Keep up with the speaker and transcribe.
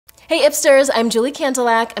Hey Ipsters, I'm Julie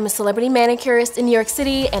Kandalec. I'm a celebrity manicurist in New York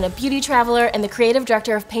City and a beauty traveler and the creative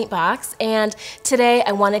director of Paintbox. And today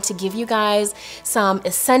I wanted to give you guys some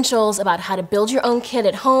essentials about how to build your own kit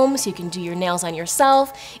at home so you can do your nails on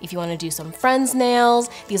yourself. If you want to do some friends' nails,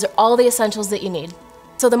 these are all the essentials that you need.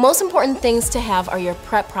 So the most important things to have are your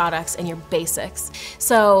prep products and your basics.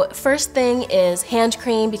 So first thing is hand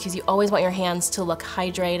cream, because you always want your hands to look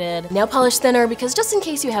hydrated. Nail polish thinner, because just in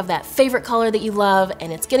case you have that favorite color that you love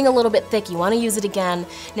and it's getting a little bit thick, you want to use it again.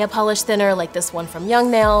 Nail polish thinner like this one from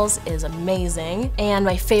Young Nails is amazing. And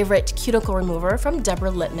my favorite cuticle remover from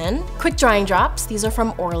Deborah Lippman. Quick drying drops, these are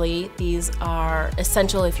from Orly. These are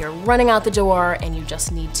essential if you're running out the door and you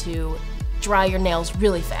just need to dry your nails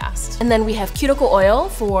really fast. And then we have cuticle oil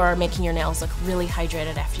for making your nails look really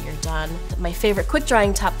hydrated after you're done. My favorite quick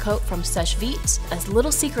drying top coat from Seche Vite. A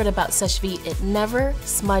little secret about Seche Vite, it never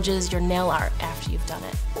smudges your nail art after you've done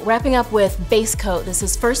it. Wrapping up with base coat, this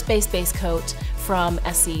is First Base coat from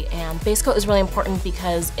Essie, and base coat is really important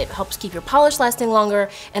because it helps keep your polish lasting longer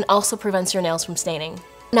and also prevents your nails from staining.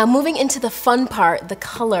 Now moving into the fun part, the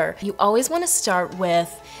color, you always want to start with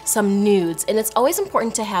some nudes, and it's always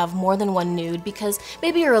important to have more than one nude because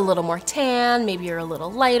maybe you're a little more tan, maybe you're a little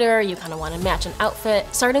lighter, you kind of want to match an outfit.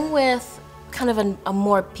 Starting with kind of a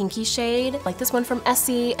more pinky shade, like this one from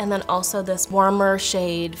Essie, and then also this warmer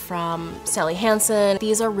shade from Hansen.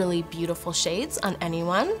 These are really beautiful shades on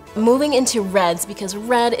anyone. Moving into reds, because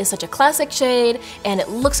red is such a classic shade and it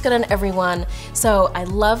looks good on everyone. So I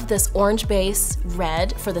love this orange base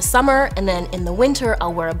red for the summer, and then in the winter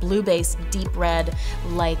I'll wear a blue base deep red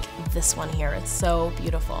like this one here. It's so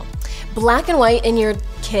beautiful. Black and white in your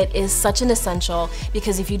kit is such an essential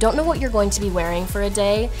because if you don't know what you're going to be wearing for a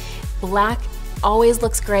day, black always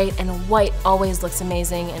looks great and white always looks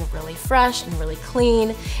amazing and really fresh and really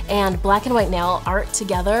clean, and black and white nail art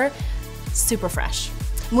together, super fresh.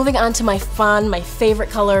 Moving on to my favorite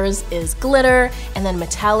colors is glitter and then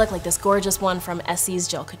metallic, like this gorgeous one from Essie's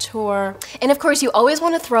Gel Couture. And of course you always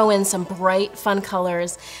want to throw in some bright fun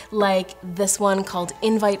colors like this one called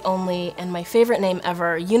Invite Only, and my favorite name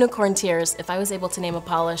ever, Unicorn Tears. If I was able to name a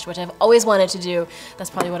polish, which I've always wanted to do, that's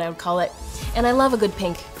probably what I would call it. And I love a good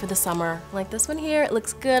pink for the summer. Like this one here, it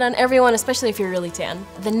looks good on everyone, especially if you're really tan.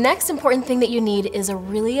 The next important thing that you need is a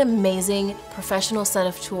really amazing professional set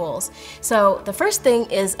of tools. So the first thing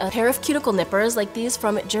is a pair of cuticle nippers like these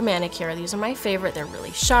from Germanikure. These are my favorite. They're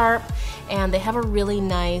really sharp and they have a really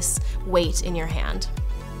nice weight in your hand.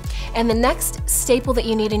 And the next staple that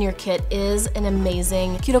you need in your kit is an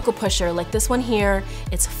amazing cuticle pusher like this one here.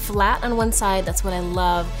 It's flat on one side, that's what I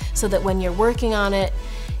love, so that when you're working on it,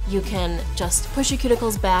 you can just push your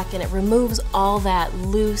cuticles back and it removes all that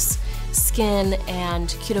loose skin and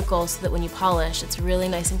cuticles so that when you polish, it's really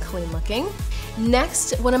nice and clean looking.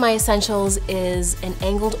 Next, one of my essentials is an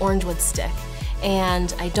angled orange wood stick.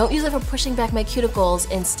 And I don't use it for pushing back my cuticles.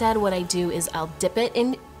 Instead, what I do is I'll dip it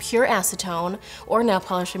in pure acetone or nail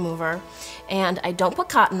polish remover, and I don't put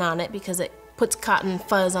cotton on it because it puts cotton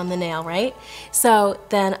fuzz on the nail, right? So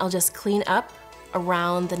then I'll just clean up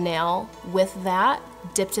around the nail with that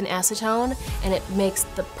dipped in acetone, and it makes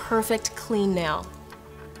the perfect clean nail.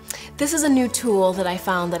 This is a new tool that I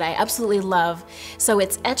found that I absolutely love. So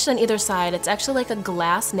it's etched on either side. It's actually like a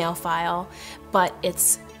glass nail file, but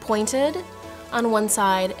it's pointed on one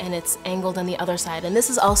side and it's angled on the other side. And this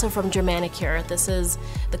is also from Germanikure. This is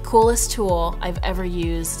the coolest tool I've ever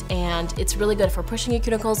used, and it's really good for pushing your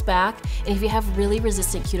cuticles back. And if you have really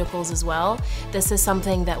resistant cuticles as well, this is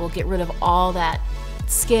something that will get rid of all that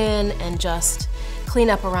skin and just clean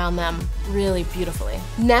up around them really beautifully.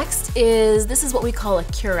 Next is, this is what we call a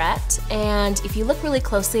curette, and if you look really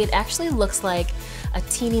closely, it actually looks like a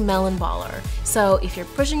teeny melon baller. So if you're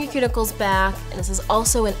pushing your cuticles back, and this is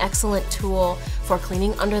also an excellent tool for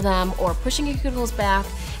cleaning under them or pushing your cuticles back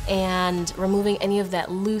and removing any of that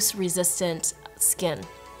loose resistant skin.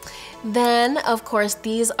 Then, of course,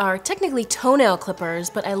 these are technically toenail clippers,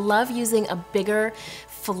 but I love using a bigger,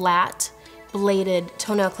 flat, bladed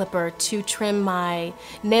toenail clipper to trim my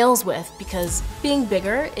nails with, because being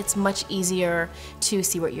bigger, it's much easier to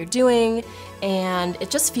see what you're doing and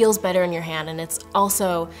it just feels better in your hand, and it's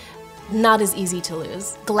also not as easy to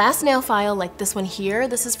lose. Glass nail file like this one here,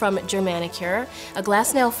 this is from Germanikure. A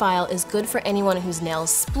glass nail file is good for anyone whose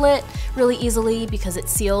nails split really easily because it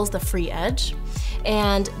seals the free edge.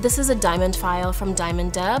 And this is a diamond file from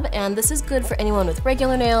Diamond Deb, and this is good for anyone with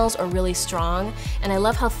regular nails or really strong. And I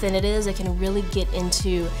love how thin it is. It can really get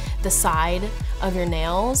into the side of your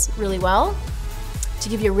nails really well to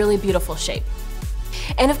give you a really beautiful shape.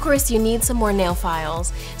 And of course you need some more nail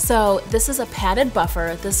files. So this is a padded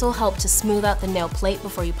buffer. This will help to smooth out the nail plate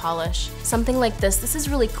before you polish. Something like this is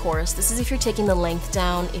really coarse. This is if you're taking the length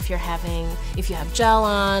down, if you have gel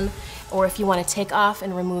on, or if you want to take off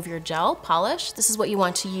and remove your gel polish, this is what you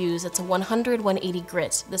want to use. It's a 100-180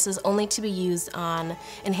 grit. This is only to be used on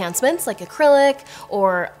enhancements like acrylic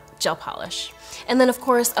or gel polish. And then of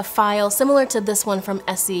course a file similar to this one from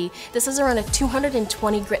Essie. This is around a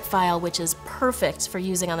 220 grit file, which is perfect for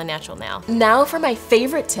using on the natural nail. Now for my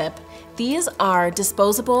favorite tip. These are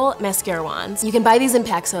disposable mascara wands. You can buy these in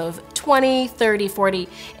packs of 20, 30, 40,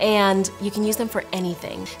 and you can use them for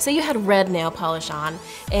anything. Say you had red nail polish on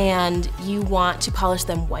and you want to polish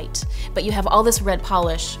them white, but you have all this red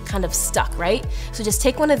polish kind of stuck, right? So just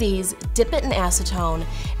take one of these, dip it in acetone,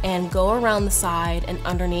 and go around the side and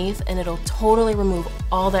underneath, and it'll totally remove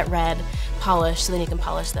all that red polish, so then you can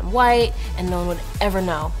polish them white and no one would ever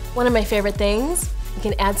know. One of my favorite things, we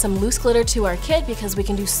can add some loose glitter to our kit because we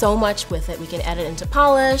can do so much with it. We can add it into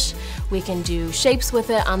polish, we can do shapes with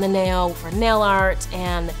it on the nail for nail art,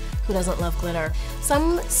 and who doesn't love glitter?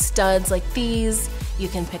 Some studs like these you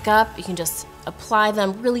can pick up, you can just apply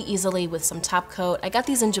them really easily with some top coat. I got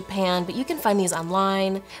these in Japan, but you can find these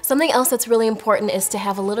online. Something else that's really important is to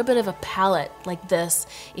have a little bit of a palette like this.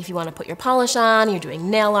 If you want to put your polish on, you're doing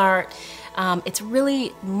nail art, it's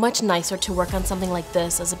really much nicer to work on something like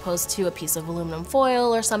this as opposed to a piece of aluminum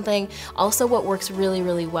foil or something. Also, what works really,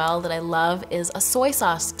 really well that I love is a soy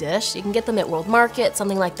sauce dish. You can get them at World Market,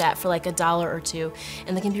 something like that, for like $1 or $2,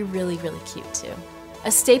 and they can be really, really cute too.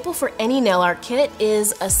 A staple for any nail art kit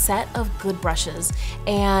is a set of good brushes,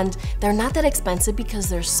 and they're not that expensive because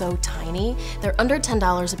they're so tiny. They're under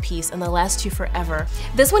 $10 a piece and they'll last you forever.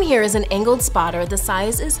 This one here is an angled spotter. The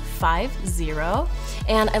size is 5-0,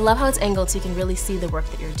 and I love how it's angled so you can really see the work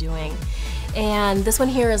that you're doing. And this one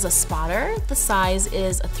here is a spotter. The size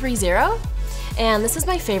is a 3-0, and this is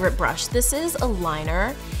my favorite brush. This is a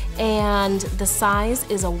liner, and the size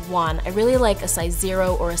is a 1. I really like a size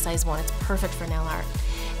 0 or a size 1. It's perfect for nail art.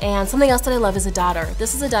 And something else that I love is a dotter.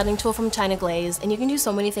 This is a dotting tool from China Glaze, and you can do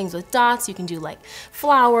so many things with dots. You can do like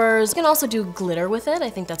flowers. You can also do glitter with it. I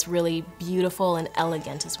think that's really beautiful and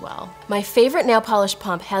elegant as well. My favorite nail polish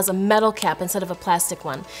pump has a metal cap instead of a plastic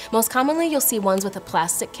one. Most commonly you'll see ones with a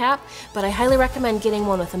plastic cap, but I highly recommend getting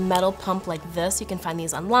one with a metal pump like this. You can find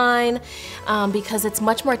these online because it's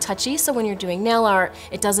much more touchy, so when you're doing nail art,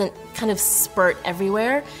 it doesn't kind of spurt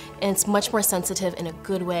everywhere, and it's much more sensitive in a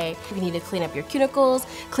good way. You need to clean up your cuticles,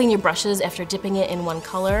 clean your brushes after dipping it in one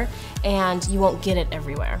color, and you won't get it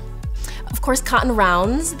everywhere. Of course, cotton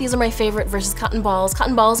rounds. These are my favorite versus cotton balls.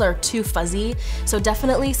 Cotton balls are too fuzzy, so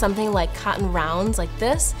definitely something like cotton rounds like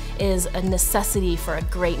this is a necessity for a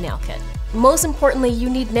great nail kit. Most importantly, you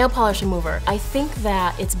need nail polish remover. I think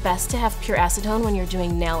that it's best to have pure acetone when you're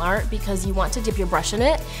doing nail art because you want to dip your brush in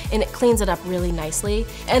it and it cleans it up really nicely.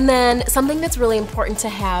 And then something that's really important to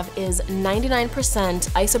have is 99%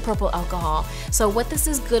 isopropyl alcohol. So what this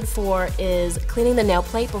is good for is cleaning the nail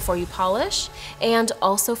plate before you polish, and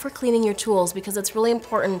also for cleaning your tools, because it's really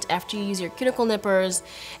important after you use your cuticle nippers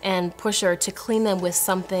and pusher to clean them with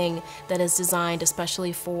something that is designed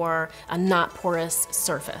especially for a not porous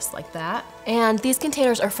surface like that. And these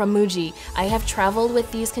containers are from Muji. I have traveled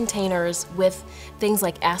with these containers with things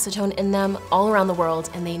like acetone in them all around the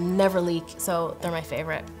world, and they never leak, so they're my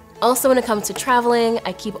favorite. Also, when it comes to traveling,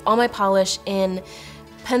 I keep all my polish in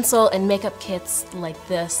pencil and makeup kits like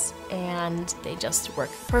this, and they just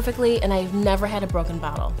work perfectly, and I've never had a broken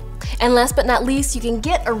bottle. And last but not least, you can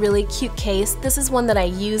get a really cute case. This is one that I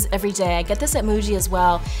use every day. I get this at Muji as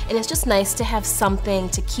well, and it's just nice to have something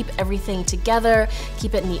to keep everything together,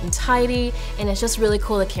 keep it neat and tidy, and it's just really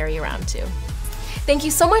cool to carry around too. Thank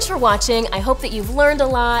you so much for watching. I hope that you've learned a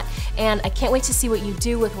lot, and I can't wait to see what you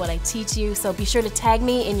do with what I teach you. So be sure to tag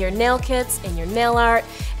me in your nail kits, in your nail art,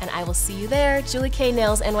 and I will see you there. Julie K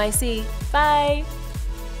Nails NYC. Bye.